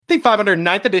The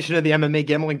 509th edition of the MMA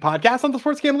Gambling Podcast on the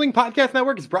Sports Gambling Podcast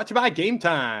Network is brought to you by Game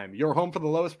Time, your home for the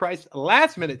lowest priced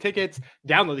last-minute tickets.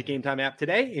 Download the Game Time app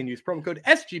today and use promo code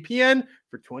SGPN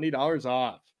for $20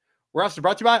 off. We're also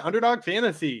brought to you by Underdog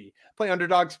Fantasy. Play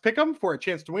Underdogs Pick'em for a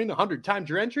chance to win 100 times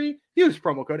your entry. Use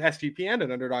promo code SGPN at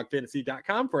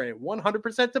UnderdogFantasy.com for a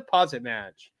 100% deposit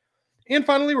match. And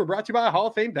finally, we're brought to you by Hall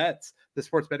of Fame Bets, the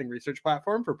sports betting research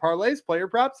platform for parlays, player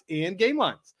props, and game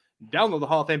lines. Download the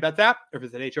Hall of Fame Bets app or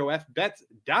visit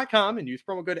HOFBets.com and use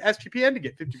promo code SGPN to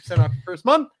get 50% off your first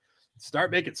month. Start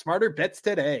making smarter bets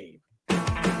today.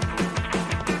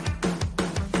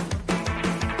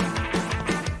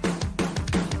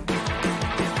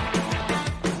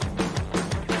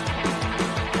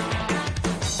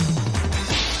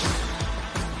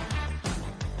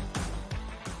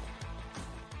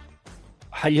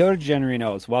 Hello,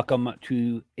 Generinos. Welcome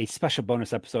to a special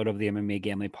bonus episode of the MMA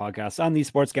Gambling Podcast on the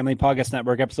Sports Gambling Podcast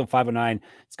Network, episode 509.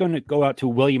 It's going to go out to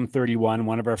William31,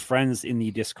 one of our friends in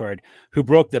the Discord, who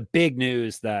broke the big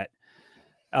news that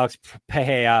Alex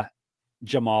Pereira,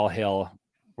 Jamal Hill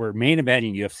were main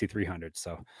eventing UFC 300.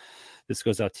 So this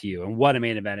goes out to you. And what a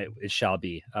main event it shall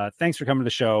be. Thanks for coming to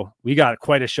the show. We got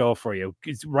quite a show for you.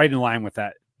 It's right in line with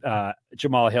that.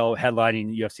 Jamal Hill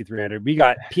headlining UFC 300. We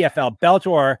got PFL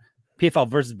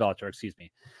versus Bellator, excuse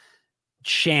me.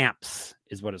 CHAMPS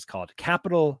is what it's called.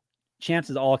 CHAMPS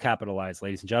is all capitalized,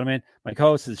 ladies and gentlemen. My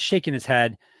co-host is shaking his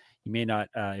head. You may not,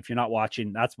 if you're not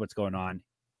watching, that's what's going on.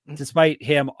 Despite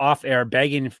him off air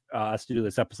begging us to do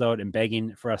this episode and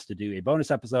begging for us to do a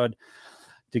bonus episode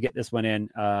to get this one in,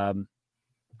 I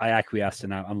acquiesced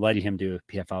and I'm letting him do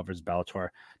PFL versus Bellator.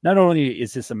 Not only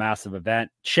is this a massive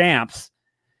event, CHAMPS,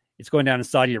 it's going down in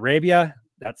Saudi Arabia.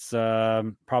 That's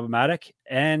problematic,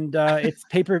 and it's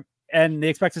paper, and they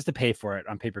expect us to pay for it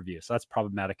on pay-per-view, so that's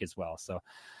problematic as well. So,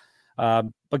 but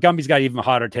Gumby's got even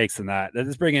hotter takes than that.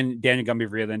 Let's bring in Daniel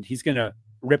Gumby-Vreeland. He's going to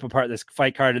rip apart this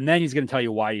fight card, and then he's going to tell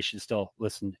you why you should still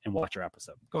listen and watch our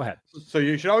episode. Go ahead. So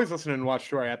you should always listen and watch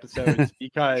to our episodes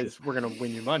because we're going to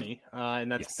win you money,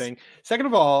 and that's the thing. Second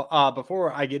of all,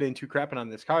 before I get into crapping on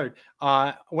this card,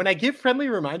 when I give friendly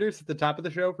reminders at the top of the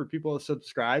show for people to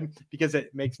subscribe, because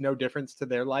it makes no difference to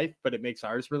their life, but it makes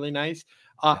ours really nice,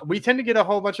 we tend to get a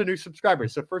whole bunch of new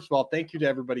subscribers. So first of all, thank you to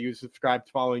everybody who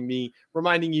subscribed following me,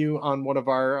 reminding you on one of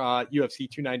our UFC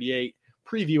 298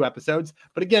 preview episodes.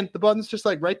 But again, the button's just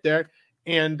like right there,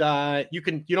 and you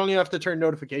don't even have to turn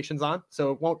notifications on,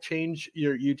 so it won't change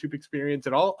your YouTube experience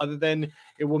at all, other than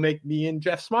it will make me and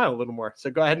Jeff smile a little more. So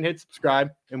go ahead and hit subscribe,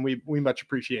 and we much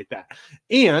appreciate that.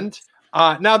 And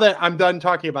now that I'm done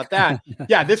talking about that,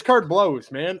 yeah, this card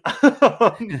blows, man.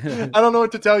 I don't know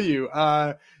what to tell you.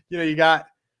 We're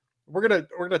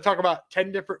gonna talk about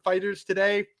 10 different fighters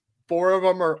today. 4 of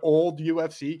them are old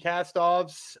UFC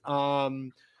cast-offs.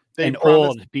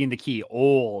 Old being the key,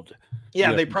 old.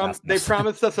 Yeah, they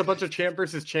promised us a bunch of champ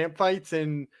versus champ fights,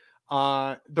 and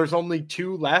there's only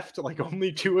 2 left. Like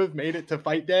only 2 have made it to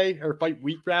fight day or fight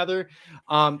week rather.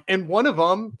 And one of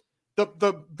them,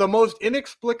 the most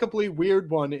inexplicably weird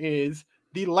one, is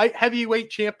the light heavyweight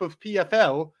champ of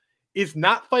PFL is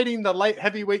not fighting the light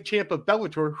heavyweight champ of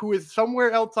Bellator, who is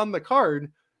somewhere else on the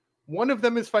card. One of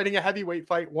them is fighting a heavyweight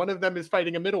fight. One of them is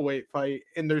fighting a middleweight fight.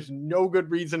 And there's no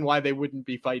good reason why they wouldn't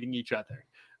be fighting each other.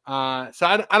 So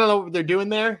I don't know what they're doing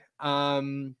there.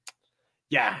 I'm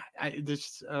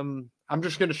just going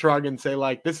to shrug and say,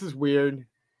 like, this is weird.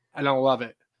 I don't love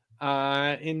it.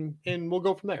 And we'll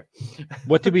go from there.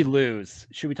 What did we lose?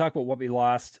 Should we talk about what we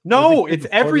lost? No, it's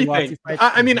everything.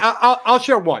 I'll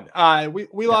share one.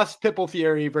 We lost Pitbull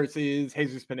Fury versus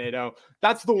Jesus Pinedo.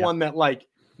 That's the one that, like,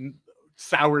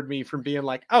 soured me from being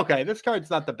like, okay, this card's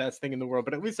not the best thing in the world,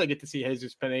 but at least I get to see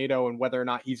Jesus Pinedo and whether or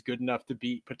not he's good enough to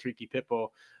beat Patricio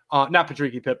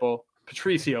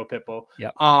Pitbull. Yeah.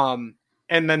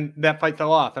 And then that fight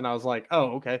fell off, and I was like,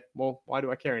 oh, okay, well, why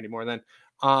do I care anymore then?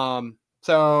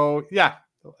 So yeah,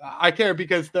 I care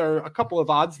because there are a couple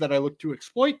of odds that I look to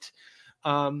exploit,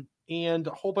 and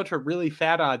a whole bunch of really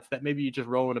fat odds that maybe you just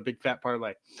roll in a big fat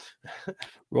parlay.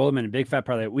 Roll them in a big fat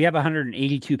parlay. We have a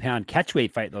 182-pound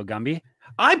catchweight fight though, Gumby.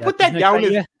 I put that down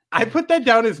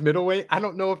as middleweight. I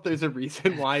don't know if there's a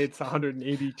reason why it's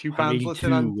 182 pounds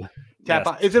listed on Tap.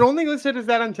 Yes. Is it only listed as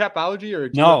that on Tapology, or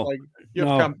you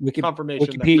have confirmation?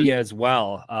 Wikipedia as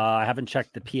well. I haven't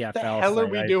checked the PFL. What the hell are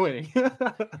we doing?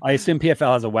 I assume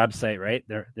PFL has a website, right?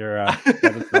 They're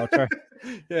Bellator.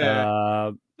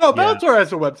 Yeah. No, Bellator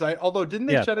has a website. Although, didn't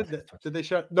they shut it? Did they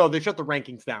shut? No, they shut the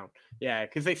rankings down. Yeah,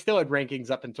 because they still had rankings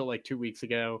up until like 2 weeks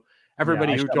ago.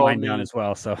 Everybody who told me down as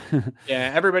well. So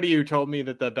yeah, everybody who told me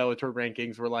that the Bellator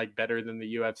rankings were like better than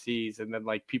the UFC's, and then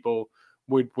like people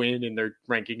would win and their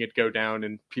ranking would go down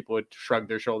and people would shrug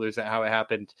their shoulders at how it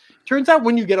happened. Turns out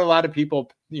when you get a lot of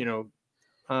people,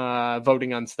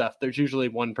 voting on stuff, there's usually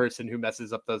one person who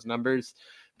messes up those numbers.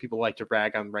 People like to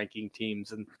brag on ranking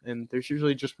teams, and there's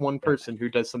usually just one person who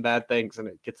does some bad things and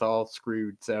it gets all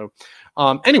screwed. So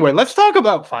anyway, let's talk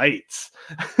about fights.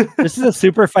 This is a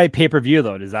super fight pay-per-view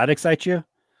though. Does that excite you?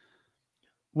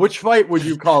 Which fight would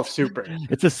you call super?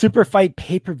 It's a super fight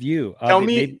pay-per-view. Tell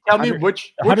me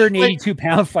which 182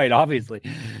 pound fight, obviously.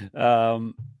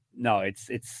 No,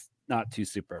 it's not too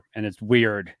super, and it's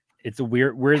weird. It's a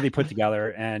weirdly put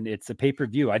together, and it's a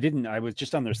pay-per-view. I was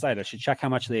just on their site. I should check how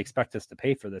much they expect us to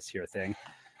pay for this here thing.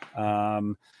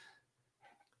 And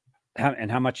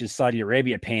how much is Saudi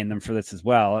Arabia paying them for this as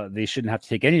well? They shouldn't have to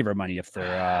take any of our money if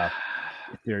they're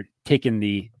taking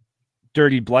the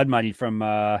dirty blood money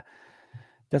from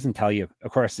doesn't tell you.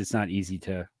 Of course, it's not easy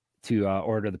to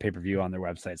order the pay-per-view on their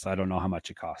website, so I don't know how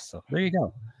much it costs. So there you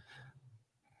go.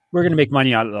 We're gonna make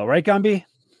money out of it though, right, Gumby?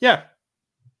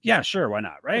 Yeah, sure. Why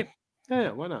not? Right?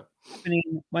 Yeah, why not?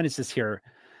 When is this here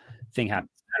thing happen?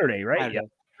 Saturday, right? Yeah,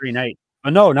 Saturday night. Oh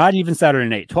no, not even Saturday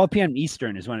night. 12 p.m.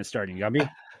 Eastern is when it's starting. Gumby?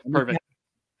 Perfect.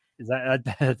 Is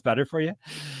that's better for you?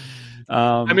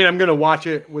 I'm going to watch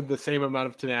it with the same amount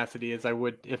of tenacity as I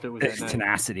would if it was at night.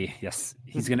 Tenacity. Yes.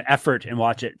 He's going to effort and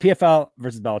watch it. PFL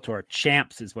versus Bellator.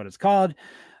 Champs is what it's called.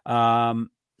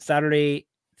 Saturday,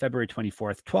 February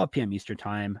 24th, 12 p.m. Eastern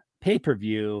time.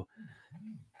 Pay-per-view.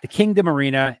 The Kingdom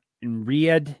Arena in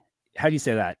Riyadh. How do you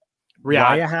say that?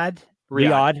 Riyadh.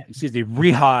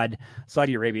 Riyadh,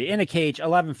 Saudi Arabia. In a cage,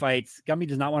 11 fights. Gumby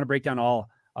does not want to break down all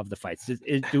of the fights.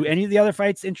 Do any of the other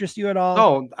fights interest you at all?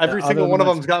 No, every single one of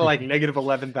them's got like negative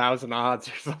 11,000 odds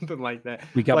or something like that.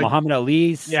 We got Muhammad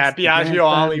Ali's. Yeah, Biagio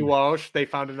Ali Walsh. They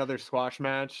found another squash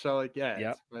match. So like,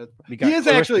 yeah, he is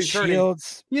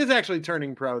actually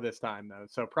turning pro this time though.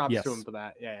 So props to him for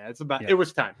that. Yeah, it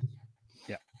was time.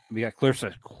 Yeah, we got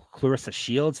Clarissa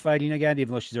Shields fighting again,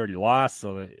 even though she's already lost.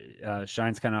 So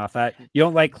Shine's kind of off that. You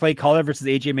don't like Clay Collard versus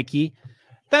AJ McKee?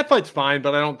 That fight's fine,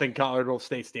 but I don't think Collard will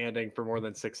stay standing for more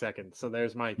than 6 seconds. So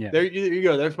there's my there you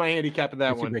go. There's my handicap of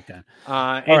that one. AJ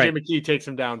McKee takes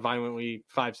him down violently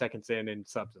 5 seconds in and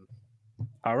subs him.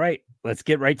 All right, let's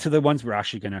get right to the ones we're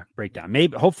actually going to break down.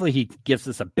 Hopefully he gives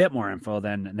us a bit more info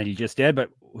than he just did, but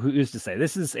who's to say?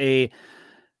 This is a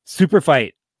super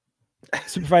fight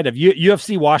of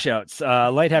UFC washouts,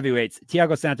 light heavyweights.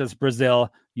 Thiago Santos,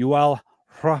 Brazil. Yoel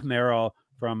Romero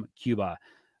from Cuba.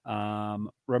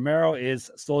 Romero is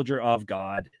Soldier of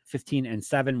God,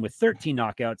 15-7 with 13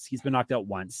 knockouts. He's been knocked out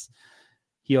once.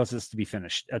 He also has to be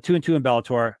finished. 2-2 in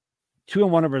Bellator,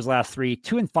 2-1 over his last 3,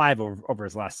 2-5 over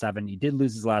his last 7. He did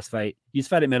lose his last fight. He's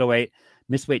fought at middleweight,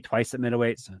 missed weight twice at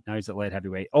middleweight, so now he's at light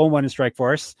heavyweight. 0-1 in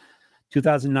Strikeforce,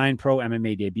 2009 pro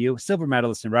MMA debut, silver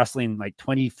medalist in wrestling like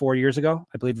 24 years ago.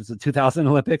 I believe it was the 2000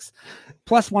 Olympics.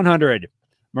 Plus 100.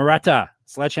 Murata,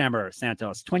 Sledgehammer,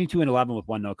 Santos, 22-11 with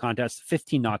 1 no contest,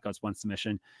 15 knockouts, 1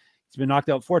 submission. He's been knocked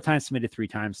out 4 times, submitted 3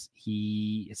 times.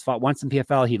 He has fought once in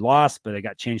PFL. He lost, but it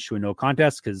got changed to a no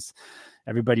contest because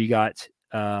everybody got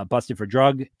busted for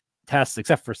drug tests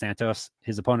except for Santos.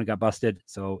 His opponent got busted,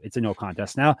 so it's a no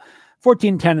contest now.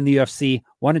 14-10 in the UFC,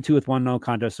 1-2 with 1 no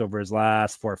contest over his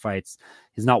last 4 fights.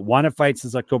 He's not won a fight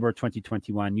since October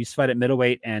 2021. Used to fight at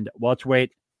middleweight and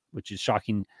welterweight, which is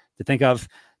shocking to think of.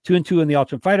 2-2 in the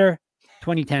Ultimate Fighter,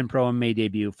 2010 pro MMA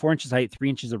debut, 4 inches height, 3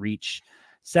 inches of reach,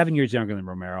 7 years younger than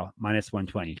Romero, minus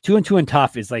 120. 2-2 in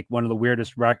tough is like one of the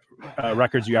weirdest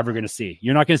records you're ever going to see.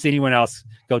 You're not going to see anyone else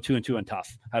go 2-2 in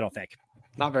tough, I don't think.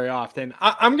 Not very often.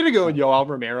 I'm going to go with Yoel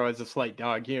Romero as a slight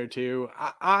dog here too.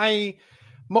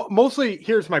 Mostly,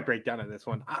 here's my breakdown of this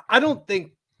one. I don't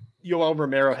think Yoel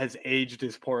Romero has aged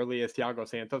as poorly as Thiago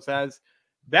Santos has.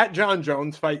 That John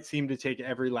Jones fight seemed to take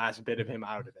every last bit of him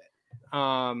out of it.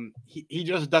 He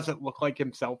just doesn't look like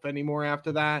himself anymore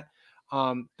after that.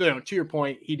 To your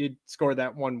point, he did score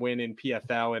that 1 win in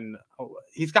PFL, and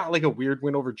he's got like a weird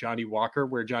win over Johnny Walker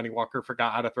where Johnny Walker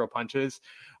forgot how to throw punches.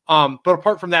 But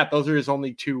apart from that, those are his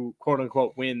only 2 quote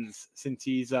unquote wins since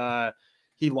he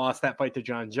lost that fight to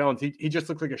John Jones. He just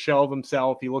looks like a shell of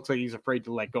himself. He looks like he's afraid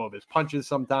to let go of his punches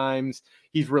sometimes.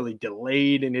 He's really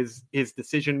delayed in his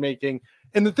decision making.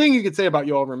 And the thing you could say about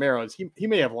Yoel Romero is he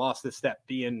may have lost this step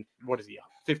being,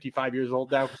 55 years old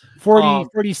now?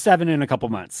 47 in a couple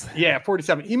months. Yeah,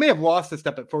 47. He may have lost a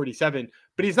step at 47,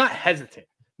 but he's not hesitant.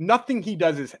 Nothing he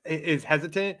does is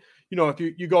hesitant. If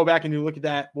you go back and you look at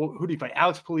that, well, who did he fight?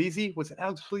 Alex Polizzi? Was it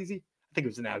Alex Polizzi? I think it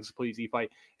was an Alex Polizzi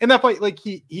fight. In that fight, like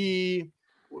he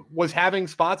was having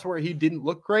spots where he didn't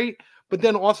look great, but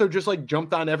then also just like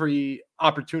jumped on every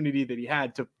opportunity that he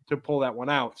had to pull that one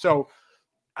out. So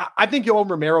I think Yoel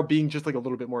Romero being just like a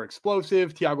little bit more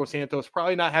explosive, Thiago Santos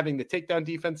probably not having the takedown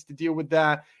defense to deal with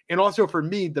that. And also for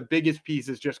me, the biggest piece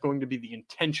is just going to be the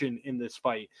intention in this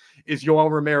fight. Is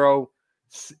Yoel Romero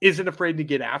isn't afraid to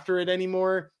get after it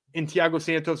anymore. And Thiago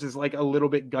Santos is like a little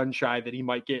bit gun shy that he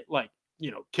might get like,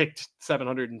 kicked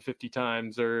 750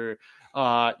 times or,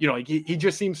 like he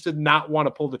just seems to not want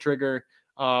to pull the trigger,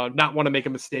 not want to make a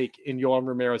mistake. And Yoel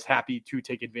Romero is happy to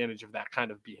take advantage of that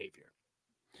kind of behavior.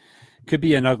 Could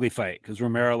be an ugly fight because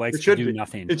Romero likes to do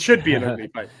nothing. It should be an ugly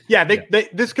fight. Yeah,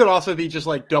 this could also be just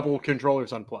like double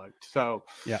controllers unplugged. So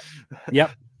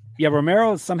yeah.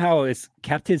 Romero somehow has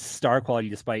kept his star quality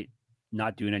despite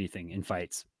not doing anything in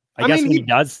fights. I guess when he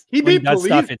does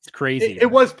stuff, it's crazy.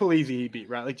 It was Polizzi he beat,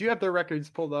 right? Like, do you have their records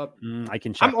pulled up? I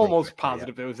can check. I'm almost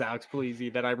positive it was Alex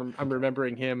Polizzi that I'm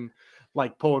remembering him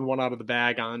like pulling one out of the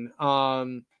bag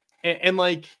on. And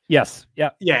like, yes,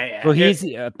 yeah. Well, he's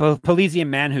Polizzi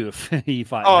and Manhoof. He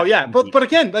fought. Oh yeah, but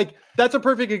again, like that's a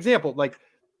perfect example. Like,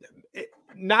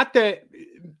 not that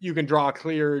you can draw a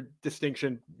clear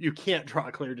distinction. You can't draw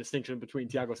a clear distinction between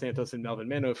Thiago Santos and Melvin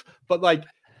Manhoof. But like,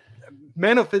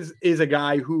 Manhoof is a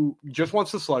guy who just wants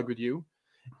to slug with you,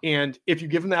 and if you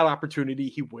give him that opportunity,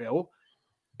 he will.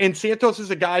 And Santos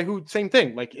is a guy who, same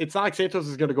thing. Like, it's not like Santos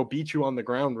is going to go beat you on the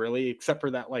ground, really, except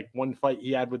for that like one fight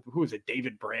he had with, who was it,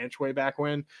 David Branch way back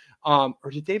when? Or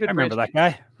did David? I remember that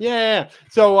guy. Yeah.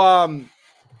 So,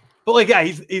 but like, yeah,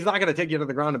 he's not going to take you to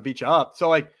the ground and beat you up. So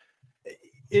like,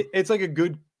 it's like a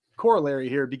good corollary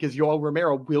here because Yoel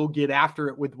Romero will get after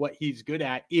it with what he's good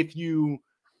at if you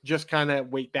just kind of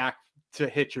wait back to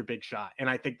hit your big shot. And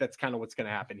I think that's kind of what's going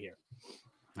to happen here.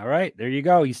 All right, there you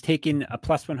go. He's taking a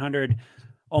plus 100.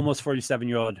 Almost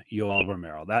 47-year-old Yoel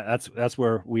Romero. That's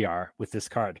where we are with this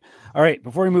card. All right,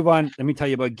 before we move on, let me tell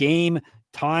you about Game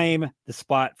Time, the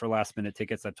spot for last-minute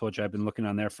tickets. I've told you I've been looking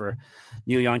on there for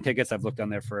Neil Young tickets. I've looked on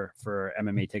there for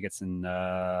MMA tickets and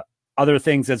other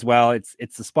things as well.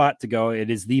 It's the spot to go. It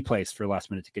is the place for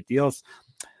last-minute ticket deals.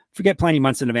 Forget planning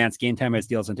months in advance. Game Time has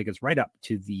deals on tickets right up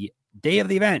to the day of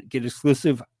the event. Get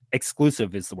exclusive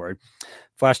is the word.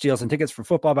 Flash deals on tickets for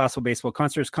football, basketball, baseball,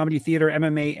 concerts, comedy, theater,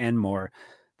 MMA, and more.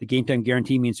 The Game Time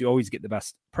guarantee means you always get the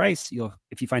best price.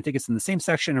 If you find tickets in the same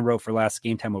section and row for less,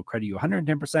 Game Time will credit you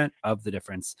 110% of the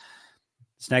difference.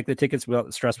 Snag the tickets without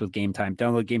the stress with Game Time.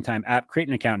 Download Game Time app, create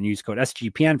an account, and use code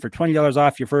SGPN for $20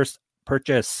 off your first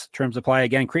purchase. Terms apply.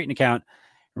 Again, create an account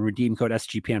and redeem code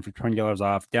SGPN for $20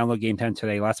 off. Download Game Time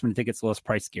today. Last minute tickets, lowest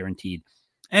price guaranteed.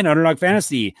 And Underdog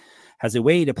Fantasy has a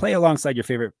way to play alongside your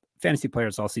favorite fantasy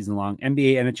players all season long.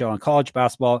 NBA, NHL, and college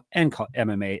basketball and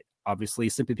MMA. Obviously,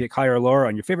 simply pick higher or lower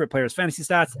on your favorite players' fantasy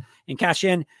stats and cash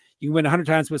in. You can win 100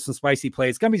 times with some spicy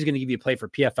plays. Gumby's going to give you a play for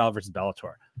PFL versus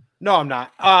Bellator. No, I'm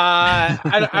not.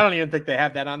 I don't even think they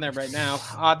have that on there right now.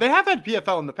 They have had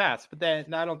PFL in the past, but I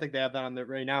don't think they have that on there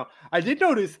right now. I did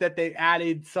notice that they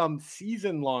added some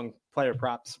season-long player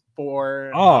props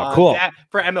for cool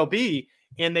for MLB,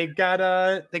 and they got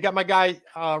my guy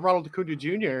Ronald Acuna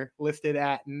Jr. listed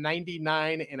at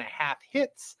 99.5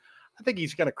 hits. I think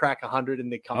he's going to crack 100 in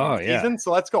the coming season.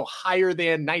 So let's go higher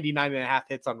than 99.5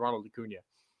 hits on Ronald Acuna.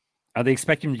 Are they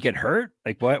expecting him to get hurt?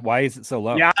 Like what? Why is it so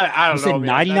low? Yeah, I don't know. You said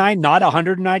 99, not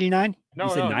 199? No, you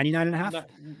said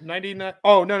 99.5? 99.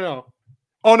 Oh, no.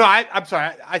 Oh, no, I'm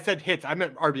sorry. I said hits. I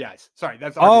meant RBIs. Sorry.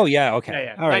 That's RBIs. Oh, yeah. Okay.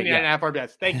 Yeah. 99.5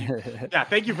 RBIs. Thank you. Yeah.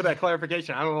 Thank you for that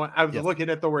clarification. I was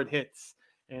looking at the word hits.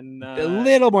 And a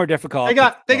little more difficult. They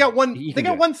got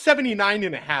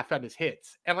 179.5 on his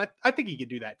hits, and I think he could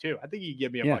do that too. I think he could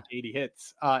give me a buck 80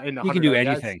 hits. In the he can do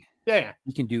anything. Yeah,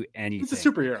 he can do anything. He's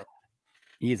a superhero.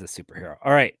 He's a superhero.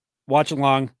 All right, watch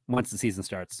along once the season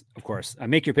starts. Of course,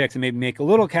 make your picks and maybe make a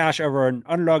little cash over on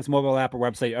Underdog's mobile app or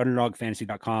website,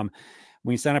 underdogfantasy.com.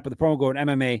 When you sign up with the promo code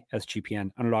MMA SGPN,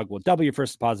 Underdog will double your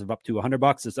first deposit of up to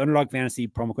 $100. It's Underdog Fantasy,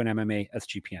 promo code MMA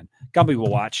SGPN. Gumby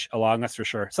will watch along, that's for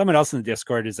sure. Someone else in the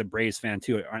Discord is a Braves fan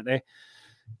too, aren't they?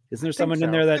 Isn't there someone in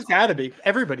there that's got to be?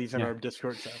 Everybody's in our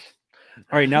Discord. So.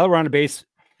 All right, now that we're on a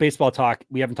baseball talk,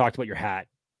 we haven't talked about your hat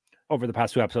over the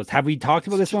past 2 episodes. Have we talked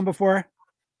about this one before?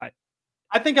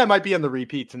 I think I might be on the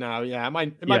repeats now. Yeah, it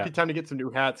might be time to get some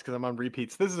new hats because I'm on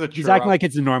repeats. This is a churro. He's acting like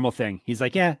it's a normal thing. He's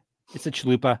like, yeah, it's a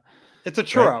chalupa. It's a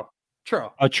churro. Right?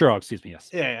 Churro. A churro, excuse me.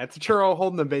 Yes. Yeah, it's a churro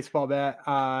holding a baseball bat.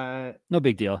 No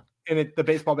big deal. And the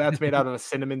baseball bat's made out of a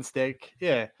cinnamon stick.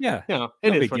 Yeah. Yeah. You know,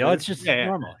 no big deal. It's just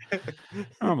normal.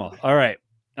 Normal. All right.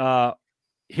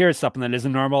 Here's something that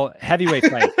isn't normal. Heavyweight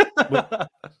fight.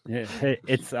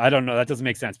 It's I don't know. That doesn't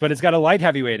make sense. But it's got a light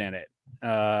heavyweight in it.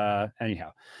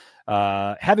 Anyhow.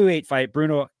 Heavyweight fight.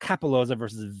 Bruno Capoloza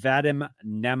versus Vadim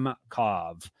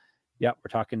Nemkov. Yeah,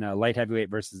 we're talking light heavyweight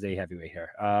versus a heavyweight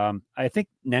here. I think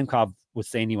Nemkov was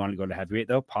saying he wanted to go to heavyweight,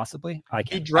 though, possibly.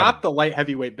 He dropped the light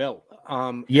heavyweight belt.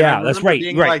 Yeah, that's right.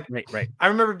 Right. I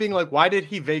remember being like, why did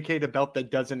he vacate a belt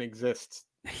that doesn't exist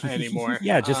anymore?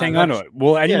 Yeah, just hang on to it.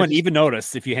 Will anyone even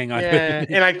notice if you hang on to it?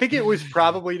 And I think it was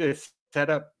probably to set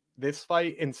up this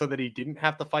fight and so that he didn't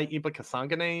have to fight Impa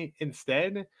Kasanganay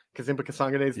instead, because Impa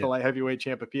Kasanganay is the light heavyweight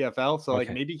champ of PFL. So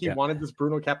like maybe he wanted this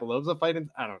Bruno Capoloza fight,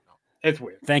 and I don't know. It's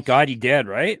weird. Thank God he did,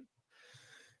 right?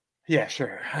 Yeah,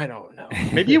 sure. I don't know.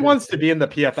 Maybe he wants to be in the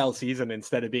PFL season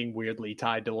instead of being weirdly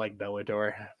tied to like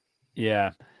Bellator. Yeah.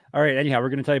 All right. Anyhow, we're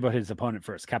going to tell you about his opponent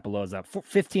first. Capoloza,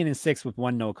 15-6 with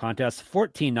 1 no contest,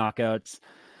 14 knockouts.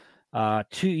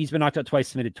 He's been knocked out twice,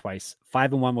 submitted twice.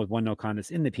 5-1 with 1 no contest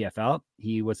in the PFL.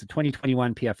 He was the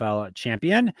 2021 PFL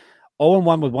champion.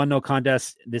 0-1 with 1 no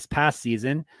contest this past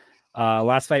season.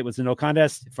 Last fight was a no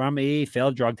contest from a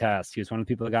failed drug test. He was one of the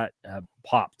people that got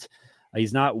popped.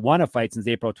 He's not won a fight since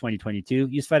April 2022.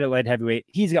 He's fight at light heavyweight.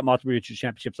 He's got multiple regional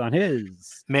championships on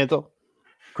his mantle.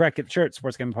 Correct. Get the shirt,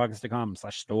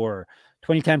 sportsgamingpodcast.com/store.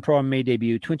 2010 pro MMA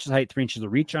debut, 2 inches height, 3 inches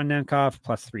of reach on Nemkov,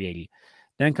 plus 380.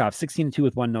 Nemkov, 16-2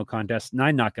 with 1 no contest,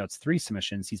 9 knockouts, 3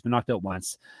 submissions. He's been knocked out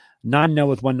once. Non-no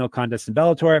with 1 no contest in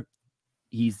Bellator.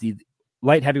 He's the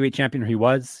light heavyweight champion, or he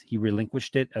was. He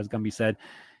relinquished it, as Gumby said.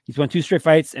 He's won 2 straight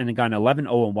fights and gone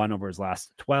 11-0-1 over his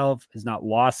last 12. Has not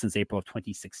lost since April of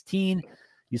 2016. He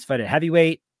used to fight at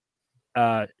heavyweight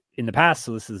in the past,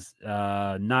 so this is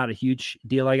not a huge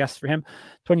deal, I guess, for him.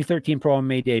 2013 pro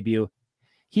MMA debut.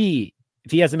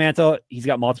 If he has a mantle, he's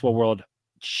got multiple world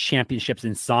championships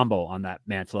ensemble on that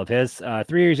mantle of his.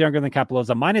 3 years younger than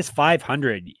Capoloza, minus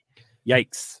 500.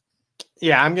 Yikes.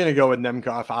 Yeah, I'm going to go with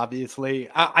Nemkov, obviously.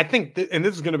 I think, and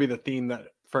this is going to be the theme that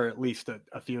for at least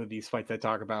a few of these fights I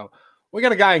talk about. We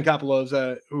got a guy in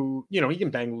Capoloza who, he can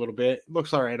bang a little bit,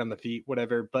 looks all right on the feet,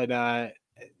 whatever, but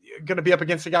going to be up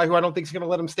against a guy who I don't think is going to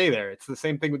let him stay there. It's the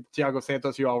same thing with Thiago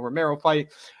Santos, Yoel Romero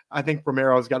fight. I think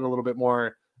Romero's got a little bit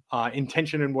more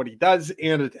intention in what he does,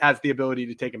 and it has the ability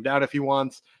to take him down if he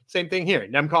wants. Same thing here.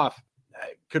 Nemkov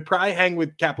could probably hang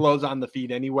with Capoloza on the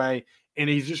feet anyway, and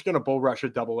he's just going to bull rush a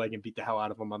double leg and beat the hell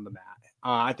out of him on the mat.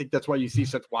 I think that's why you see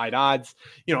such wide odds.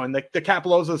 And the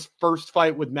Capoloza's first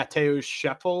fight with Mateusz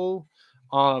Scheffel,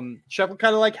 Scheffel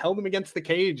kind of like held him against the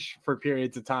cage for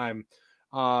periods of time,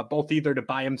 both either to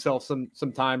buy himself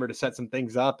some time or to set some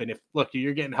things up. And if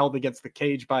you're getting held against the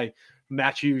cage by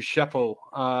Mateusz Scheffel,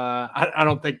 I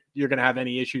don't think you're going to have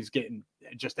any issues getting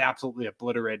just absolutely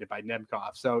obliterated by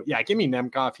Nemkov. So yeah, give me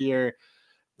Nemkov here.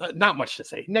 Not much to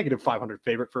say. Negative 500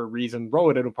 favorite for a reason.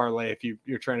 Roll it in a parlay if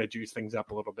you're trying to juice things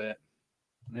up a little bit.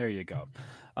 There you go.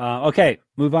 Okay,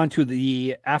 move on to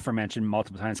the aforementioned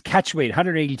multiple times catchweight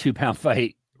 182-pound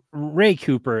fight. Ray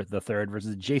Cooper III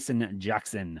versus Jason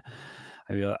Jackson.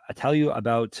 I'll tell you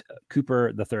about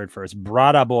Cooper III first.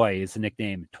 Brada Boy is the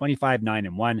nickname.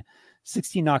 25-9-1,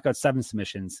 16 knockouts, 7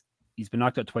 submissions. He's been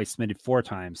knocked out twice, submitted 4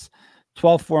 times.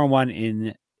 12-4-1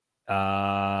 in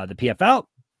the PFL.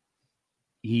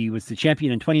 He was the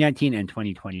champion in 2019 and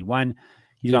 2021.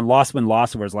 He's on loss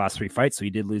over his last 3 fights, so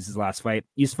he did lose his last fight.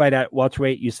 He used to fight at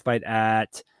welterweight, used to fight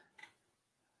at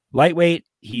lightweight.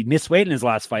 He missed weight in his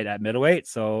last fight at middleweight,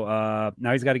 so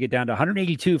now he's got to get down to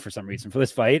 182 for some reason for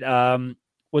this fight.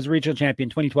 Was a regional champion,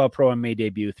 2012 pro MMA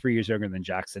debut, 3 years younger than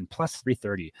Jackson, plus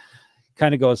 330.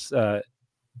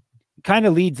 Kind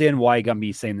of leads in why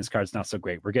Gumby's saying this card's not so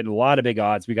great. We're getting a lot of big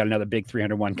odds. We got another big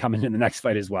 301 coming in the next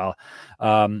fight as well.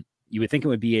 You would think it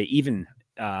would be a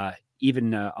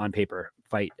even on paper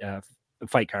fight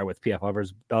card with PFL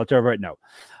versus Bellator, but no.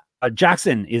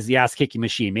 Jackson is the ass kicking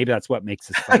machine. Maybe that's what makes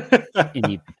this fight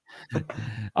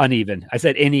uneven. I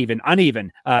said uneven.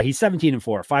 He's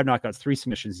 17-4, 5 knockouts, 3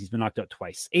 submissions. He's been knocked out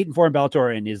twice. 8-4 in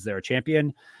Bellator and is their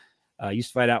champion. Used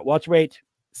to fight out welterweight,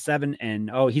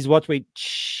 7-0. He's welterweight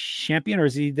champion, or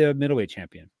is he the middleweight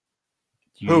champion?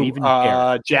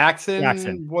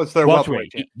 Jackson was their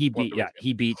welterweight. He beat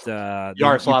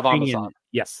Yaroslav Amosov.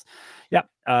 Yes. Yep.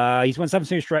 He's won 7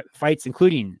 serious fights,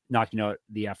 including knocking out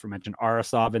the aforementioned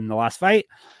Arasov in the last fight.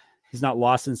 He's not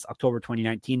lost since October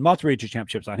 2019. Multiple regional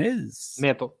championships on his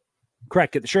mantle.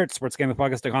 Correct. Get the shirt,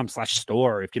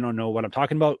 sportsgamingpodcast.com/store. If you don't know what I'm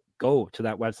talking about, go to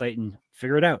that website and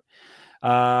figure it out.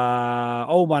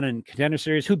 0-1 in Contender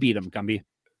Series. Who beat him, Gumby?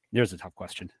 There's a tough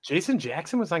question. Jason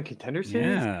Jackson was on Contender Series?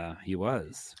 Yeah, he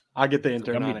was. I'll get the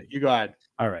intern on it. You go ahead.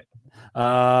 All right.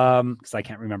 Because I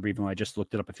can't remember even when I just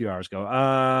looked it up a few hours ago.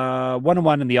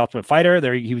 1-1 in the Ultimate Fighter.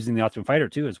 There he was in the Ultimate Fighter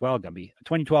too as well, Gumby.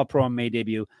 2012 Pro MMA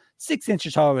debut. 6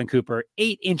 inches taller than Cooper.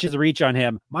 8 inches of reach on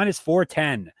him. Minus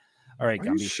 410. All right, Are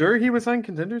Gumby. you sure he was on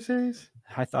Contender Series?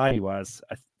 I thought he was.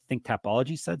 I think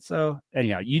Tapology said so.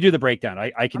 Anyhow, you do the breakdown.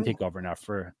 I can take over now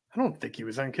for. I don't think he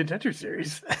was on Contender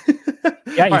Series.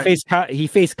 Yeah, he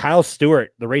faced Kyle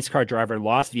Stewart, the race car driver, and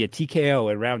lost via TKO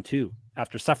in round 2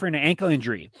 after suffering an ankle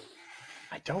injury.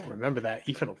 I don't remember that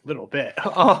even a little bit.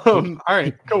 All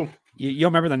right, cool. You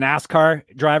remember the NASCAR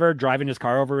driver driving his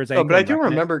car over his ankle? No, but I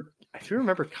do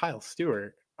remember Kyle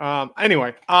Stewart.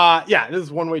 Anyway, yeah, this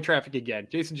is one-way traffic again.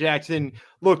 Jason Jackson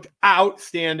looked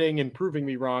outstanding and proving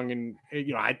me wrong. And,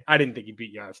 I didn't think he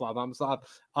beat Yaroslav Amosov.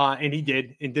 And he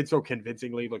did so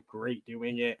convincingly, looked great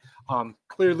doing it.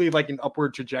 Clearly like an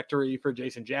upward trajectory for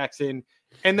Jason Jackson.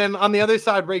 And then on the other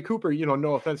side, Ray Cooper,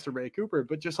 no offense to Ray Cooper,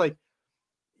 but just like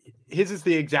his is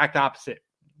the exact opposite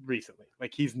recently.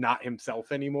 Like he's not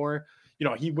himself anymore.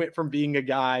 He went from being a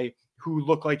guy who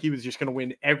looked like he was just going to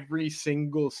win every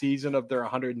single season of their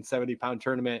 170-pound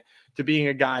tournament to being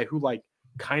a guy who like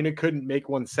kind of couldn't make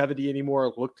 170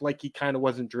 anymore, looked like he kind of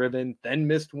wasn't driven, then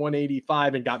missed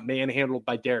 185 and got manhandled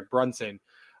by Derek Brunson.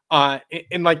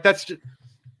 And like, that's just,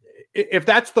 if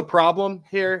that's the problem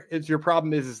here, is your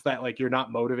problem is that like, you're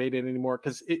not motivated anymore.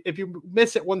 Cause if you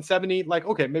miss at 170, like,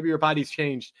 okay, maybe your body's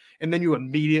changed and then you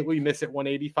immediately miss at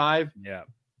 185. Yeah.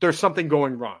 There's something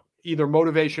going wrong, either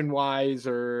motivation wise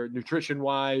or nutrition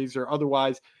wise or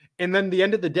otherwise. And then the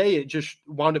end of the day, it just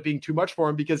wound up being too much for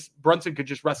him because Brunson could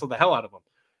just wrestle the hell out of him.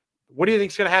 What do you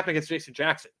think is going to happen against Jason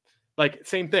Jackson? Like,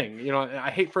 same thing. I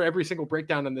hate for every single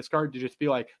breakdown on this card to just be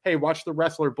like, hey, watch the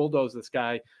wrestler bulldoze this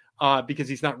guy because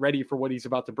he's not ready for what he's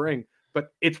about to bring.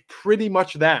 But it's pretty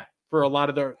much that for a lot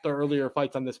of the earlier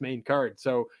fights on this main card.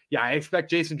 So, yeah, I expect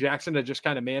Jason Jackson to just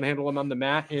kind of manhandle him on the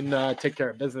mat and take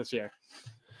care of business here.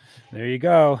 There you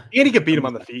go. And he could beat him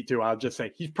on the feet, too. I'll just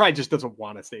say he probably just doesn't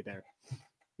want to stay there.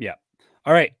 Yeah.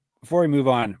 All right. Before we move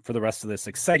on for the rest of this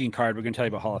exciting card, we're going to tell you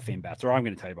about Hall of Fame bets, or I'm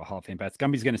going to tell you about Hall of Fame bets.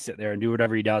 Gumby's going to sit there and do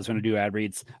whatever he does when I do ad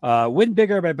reads. Win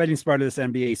bigger by betting smarter this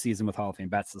NBA season with Hall of Fame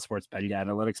bets, the sports betting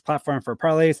analytics platform for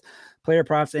parlays, player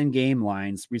props, and game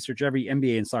lines. Research every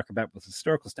NBA and soccer bet with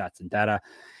historical stats and data.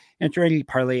 Enter any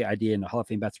parlay idea into Hall of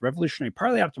Fame Bet's revolutionary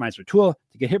parlay optimizer tool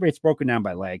to get hit rates broken down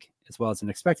by leg, as well as an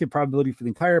expected probability for the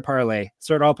entire parlay.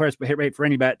 Start all players by hit rate for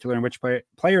any bet to learn which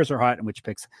players are hot and which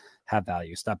picks have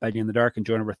value. Stop betting in the dark and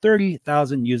join over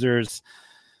 30,000 users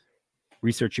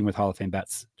researching with Hall of Fame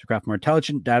Bets to craft more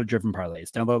intelligent, data-driven parlays.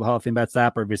 Download the Hall of Fame Bets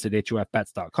app or visit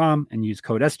hofbets.com and use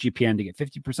code SGPN to get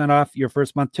 50% off your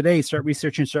first month today. Start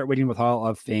researching, start waiting with Hall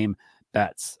of Fame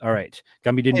Bets. All right.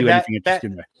 Gumby didn't do anything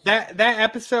interesting there. That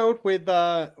episode with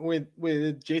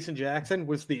Jason Jackson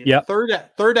was the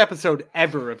third episode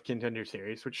ever of Contender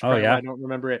Series, which I don't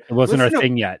remember it. It wasn't our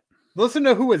thing yet. Listen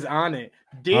to who was on it.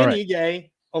 Dan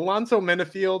Ige, Alonzo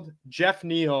Minifield, Jeff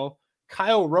Neal,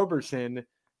 Kyle Roberson,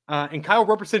 and Kyle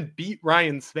Roberson beat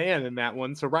Ryan Spann in that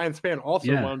one. So Ryan Spann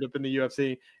also wound up in the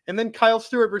UFC. And then Kyle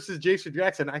Stewart versus Jason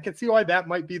Jackson. I can see why that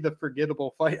might be the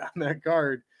forgettable fight on that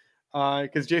card.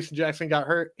 Because Jason Jackson got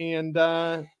hurt and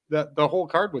the whole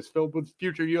card was filled with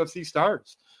future UFC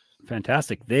stars.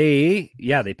 Fantastic. They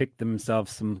picked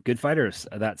themselves some good fighters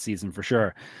that season for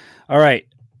sure. All right.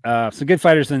 Some good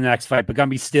fighters in the next fight, but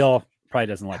Gumby still probably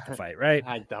doesn't like the fight, right?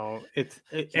 I don't.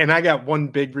 And I got one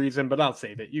big reason, but I'll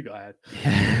save it. You go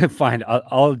ahead. Fine.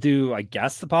 I'll do, I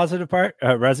guess, the positive part,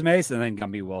 resumes, and then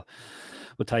Gumby will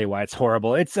tell you why it's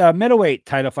horrible. It's a middleweight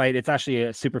title fight. It's actually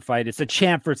a super fight. It's a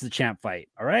champ versus champ fight.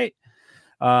 All right.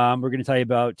 We're going to tell you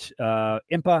about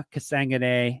Impa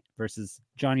Kasanganay versus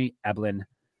Johnny Eblen.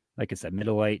 Like I said,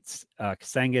 middleweights.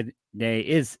 Kasanganay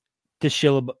is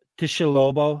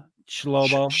Shilobo.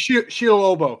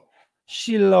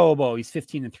 He's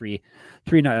 15-3.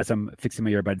 Three knockouts. I'm fixing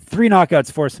my earbud. 3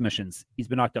 knockouts, 4 submissions. He's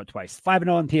been knocked out twice.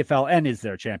 5-0 in PFL and is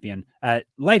their champion at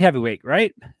light heavyweight,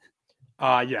 right?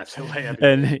 Yes.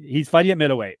 And he's fighting at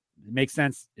middleweight. It makes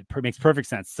sense. It makes perfect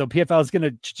sense. So PFL is going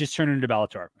to just turn into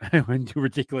Bellator and do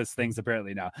ridiculous things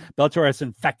apparently now. Bellator has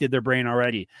infected their brain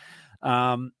already.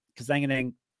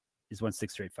 Kasanganay has won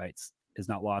 6 straight fights. Is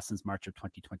not lost since March of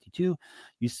 2022.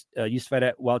 Used to fight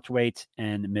at welterweight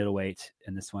and middleweight,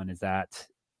 and this one is at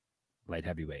light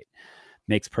heavyweight.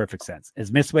 Makes perfect sense.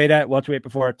 Has missed weight at welterweight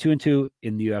before. 2-2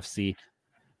 in the UFC.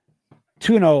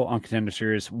 2-0 on Contender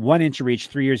Series, 1 inch of reach,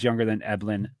 3 years younger than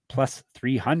Eblen, plus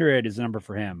 300 is the number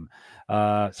for him.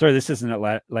 Sorry, this isn't at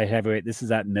light heavyweight. This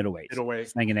is at middleweight.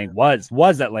 Kasanganay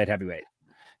was at light heavyweight.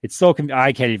 It's so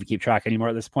I can't even keep track anymore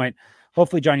at this point.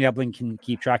 Hopefully Johnny Eblen can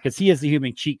keep track because he is the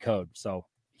human cheat code. So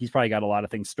he's probably got a lot of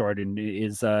things stored in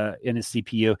his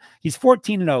CPU. He's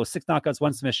 14-0, 6 knockouts,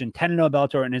 1 submission, 10-0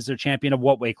 Bellator, and is their champion of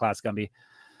what weight class, Gumby?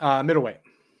 Middleweight.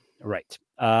 Right.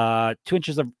 2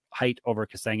 inches of height over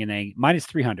Kasanganay, minus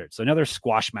 300. So another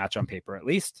squash match on paper, at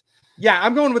least. Yeah,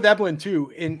 I'm going with Eblen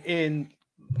too. In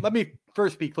let me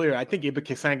first be clear. I think Iba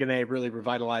Kisangane really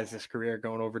revitalized his career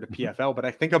going over to PFL, but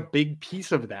I think a big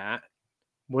piece of that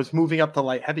was moving up to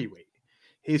light heavyweight.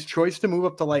 His choice to move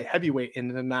up to light heavyweight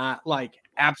and to not like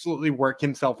absolutely work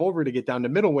himself over to get down to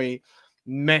middleweight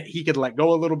meant he could let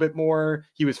go a little bit more.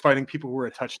 He was fighting people who were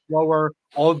a touch slower.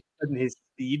 All of a sudden his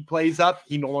speed plays up.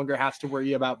 He no longer has to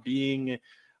worry about being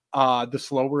the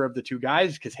slower of the two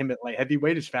guys because him at light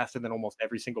heavyweight is faster than almost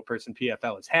every single person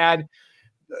PFL has had.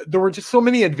 There were just so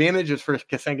many advantages for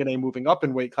Kasengane moving up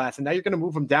in weight class, and now you're going to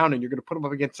move him down and you're going to put him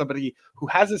up against somebody who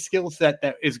has a skill set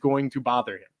that is going to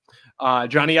bother him.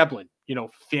 Johnny Eblen,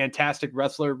 fantastic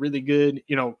wrestler, really good.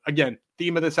 Again,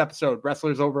 theme of this episode,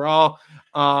 wrestlers overall.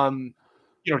 Johnny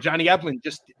Eblen,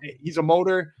 he's a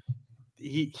motor.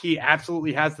 He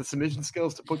absolutely has the submission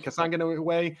skills to put Kasangane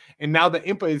away. And now that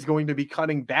Impa is going to be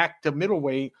cutting back to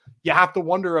middleweight, you have to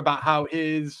wonder about how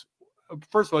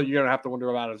first of all, you're going to have to wonder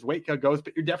about his weight cut goes,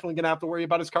 but you're definitely going to have to worry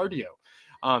about his cardio.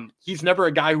 He's never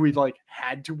a guy who we've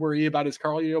had to worry about his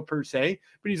cardio per se,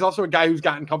 but he's also a guy who's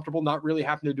gotten comfortable not really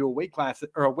having to do a weight class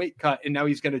or a weight cut. And now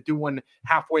he's going to do one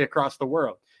halfway across the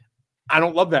world. I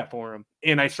don't love that for him.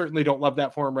 And I certainly don't love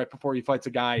that for him right before he fights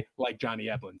a guy like Johnny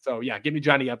Eblen. So yeah, give me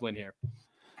Johnny Eblen here.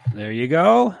 There you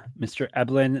go. Mr.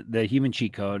 Eblen, the human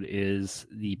cheat code is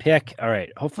the pick. All right.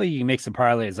 Hopefully you can make some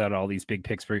parlays out of all these big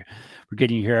picks we're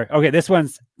getting you here. Okay. This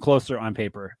one's closer on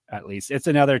paper, at least. It's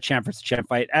another champ versus champ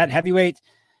fight at heavyweight.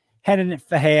 Renan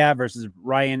Ferreira versus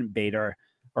Ryan Bader,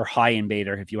 or Ryan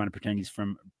Bader, if you want to pretend he's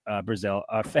from Brazil.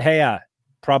 Ferreira,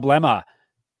 problema,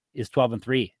 is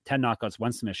 12-3, 10 knockouts,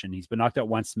 1 submission. He's been knocked out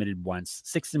once, submitted once,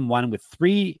 6-1 with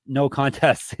 3 no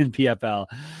contests in PFL.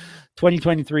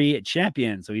 2023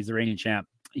 champion. So he's the reigning champ.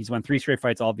 He's won 3 straight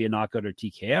fights, all via knockout or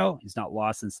TKO. He's not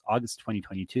lost since August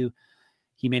 2022.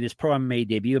 He made his pro MMA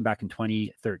debut back in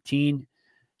 2013.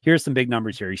 Here's some big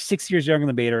numbers here. He's 6 years younger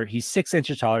than Bader. He's 6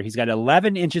 inches taller. He's got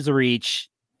 11 inches of reach,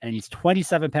 and he's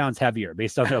 27 pounds heavier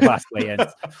based on their last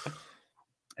weigh-ins.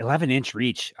 11-inch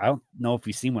reach. I don't know if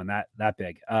we've seen one that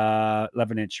big.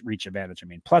 11-inch reach advantage.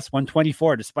 Plus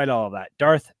 124 despite all of that.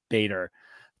 Darth Bader,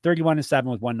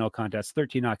 31-7 with 1 no contest,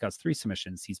 13 knockouts, 3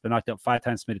 submissions. He's been knocked out 5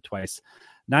 times, submitted twice.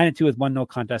 9-2 with 1 no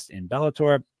contest in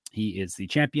Bellator. He is the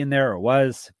champion there, or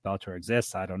was. Bellator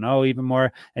exists. I don't know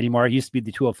anymore. He used to be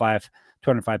the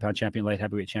 205-pound champion, light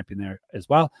heavyweight champion there as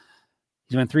well.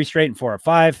 He's won 3 straight and 4 of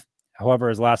 5. However,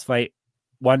 his last fight,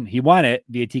 he won it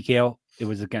via TKO. It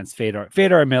was against Fedor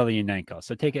Emelianenko.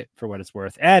 So take it for what it's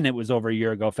worth. And it was over a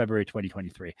year ago, February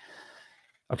 2023.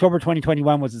 October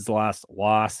 2021 was his last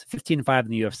loss. 15-5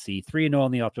 in the UFC, 3-0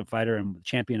 in the Ultimate Fighter, and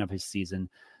champion of his season.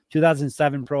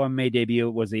 2007 Pro MMA debut,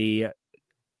 was a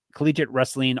collegiate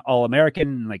wrestling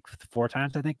All-American 4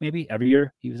 times, I think, maybe every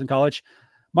year he was in college.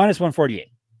 Minus 148.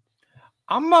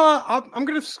 I'm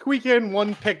gonna squeak in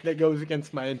one pick that goes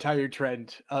against my entire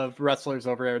trend of wrestlers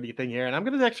over everything here, and I'm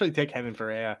gonna actually take Renan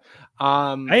Ferreira.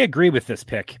 I agree with this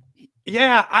pick.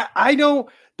 Yeah, I know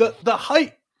the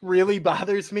height really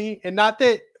bothers me, and not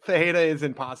that Ferreira is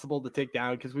impossible to take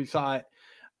down, because we saw it.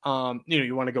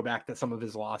 You want to go back to some of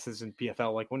his losses in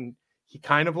PFL, like when he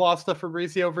kind of lost to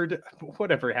Fabrizio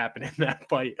whatever happened in that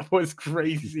fight was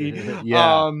crazy.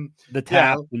 Yeah. The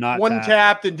tap, one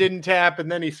tapped and didn't tap, and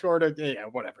then he scored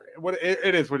whatever.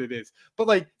 It is what it is.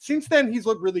 But since then, he's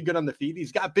looked really good on the feet.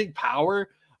 He's got big power.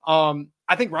 I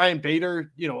think Ryan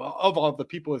Bader, of all the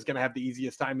people, is going to have the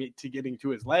easiest time to getting to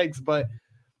his legs, but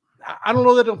I don't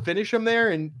know that he'll finish him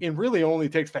there. And it really only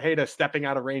takes Ferreira stepping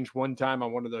out of range one time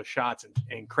on one of those shots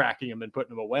and cracking him and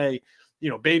putting him away.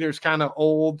 Bader's kind of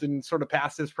old and sort of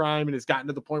past his prime and has gotten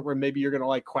to the point where maybe you're going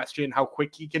to question how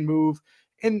quick he can move.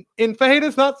 And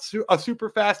Ferreira's not a super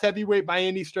fast heavyweight by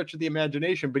any stretch of the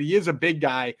imagination, but he is a big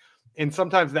guy. And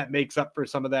sometimes that makes up for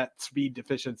some of that speed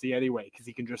deficiency anyway, because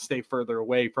he can just stay further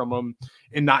away from him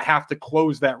and not have to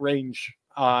close that range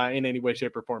in any way,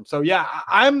 shape, or form. So yeah,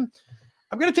 I'm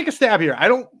going to take a stab here. I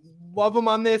don't love him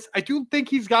on this. I do think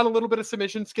he's got a little bit of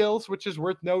submission skills, which is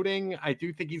worth noting. I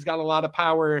do think he's got a lot of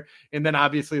power. And then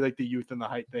obviously the youth and the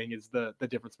height thing is the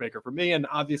difference maker for me. And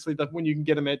obviously when you can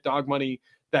get him at dog money,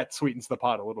 that sweetens the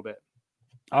pot a little bit.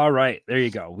 All right, there you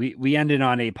go. We ended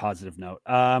on a positive note.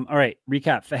 All right,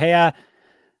 recap. Ferreira,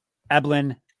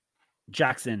 Eblen,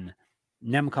 Jackson,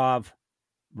 Nemkov,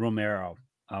 Romero.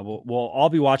 We'll all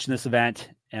be watching this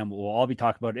event, and we'll all be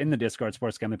talking about it in the Discord,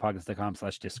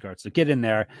 sportsgamblingpodcast.com/Discord. So get in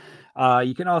there.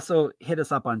 You can also hit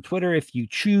us up on Twitter if you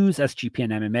choose,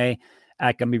 SGPN MMA,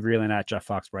 at Gumby Vreeland, at Jeff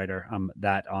Fox Writer.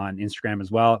 That on Instagram as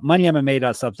well.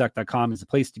 moneymma.substack.com is the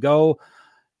place to go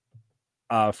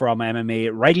for all my MMA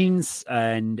writings,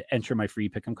 and enter my free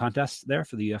pick'em contest there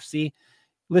for the UFC.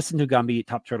 Listen to Gumby,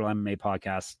 Top Turtle MMA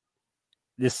podcast.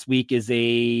 this week is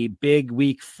a big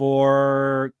week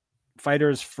for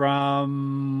fighters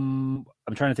from,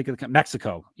 I'm trying to think of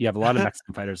Mexico. You have a lot of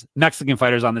Mexican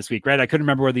fighters on this week, right? I couldn't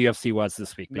remember where the UFC was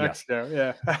this week, but Mexico,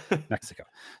 yes. Mexico.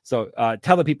 So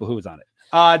tell the people who was on it.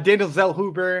 Daniel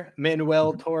Zellhuber,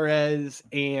 Manuel Torres,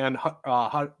 and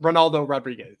Ronaldo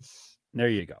Rodriguez. There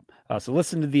you go. So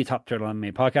listen to the Top Turtle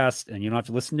MMA podcast, and you don't have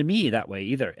to listen to me that way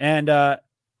either. And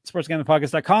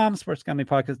sportsgamblingpodcast.com,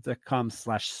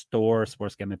 sportsgamblingpodcast.com/store,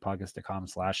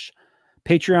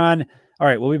 sportsgamblingpodcast.com/Patreon. All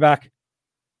right, we'll be back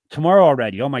tomorrow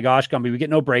already. Oh my gosh, Gumby, we get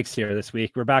no breaks here this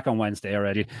week. We're back on Wednesday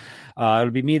already.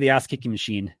 It'll be me, the ass-kicking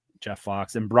machine, Jeff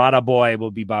Fox, and Brada Boy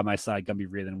will be by my side, Gumby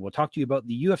Reardon. We'll talk to you about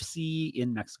the UFC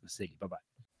in Mexico City. Bye-bye.